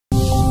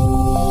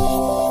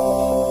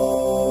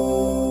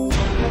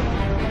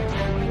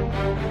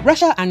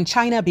Russia and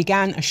China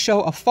began a show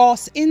of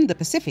force in the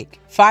Pacific.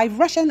 5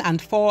 Russian and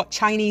 4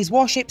 Chinese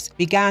warships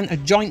began a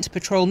joint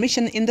patrol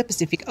mission in the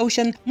Pacific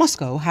Ocean,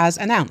 Moscow has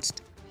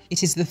announced.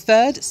 It is the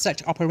 3rd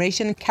such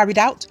operation carried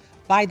out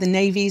by the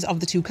navies of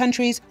the two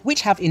countries,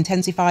 which have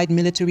intensified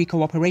military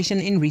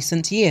cooperation in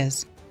recent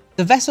years.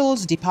 The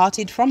vessels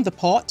departed from the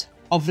port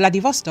of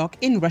Vladivostok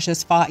in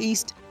Russia's Far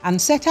East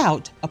and set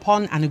out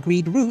upon an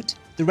agreed route,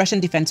 the Russian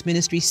Defense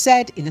Ministry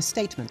said in a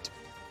statement.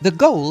 The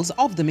goals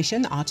of the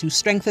mission are to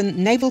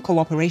strengthen naval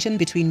cooperation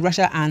between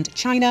Russia and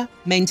China,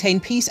 maintain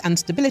peace and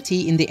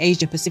stability in the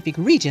Asia-Pacific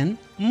region,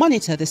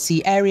 monitor the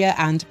sea area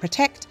and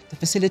protect the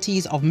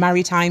facilities of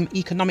maritime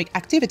economic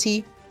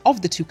activity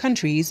of the two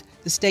countries,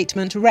 the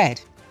statement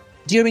read.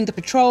 During the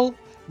patrol,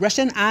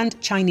 Russian and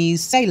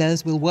Chinese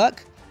sailors will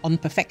work on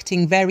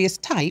perfecting various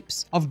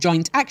types of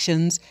joint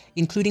actions,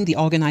 including the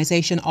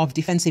organization of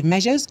defensive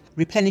measures,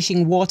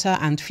 replenishing water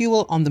and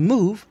fuel on the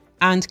move,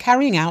 and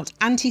carrying out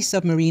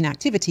anti-submarine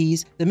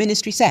activities, the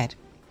ministry said.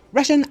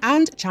 Russian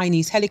and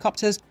Chinese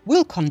helicopters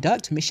will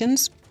conduct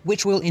missions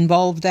which will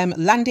involve them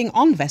landing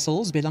on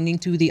vessels belonging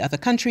to the other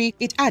country,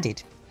 it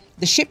added.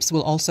 The ships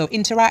will also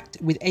interact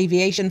with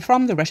aviation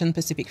from the Russian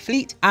Pacific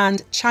Fleet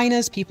and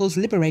China's People's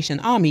Liberation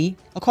Army,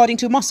 according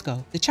to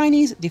Moscow. The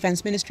Chinese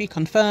Defense Ministry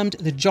confirmed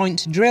the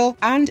joint drill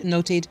and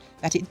noted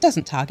that it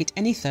doesn't target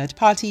any third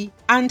party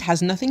and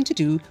has nothing to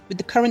do with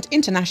the current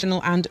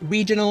international and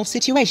regional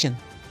situation.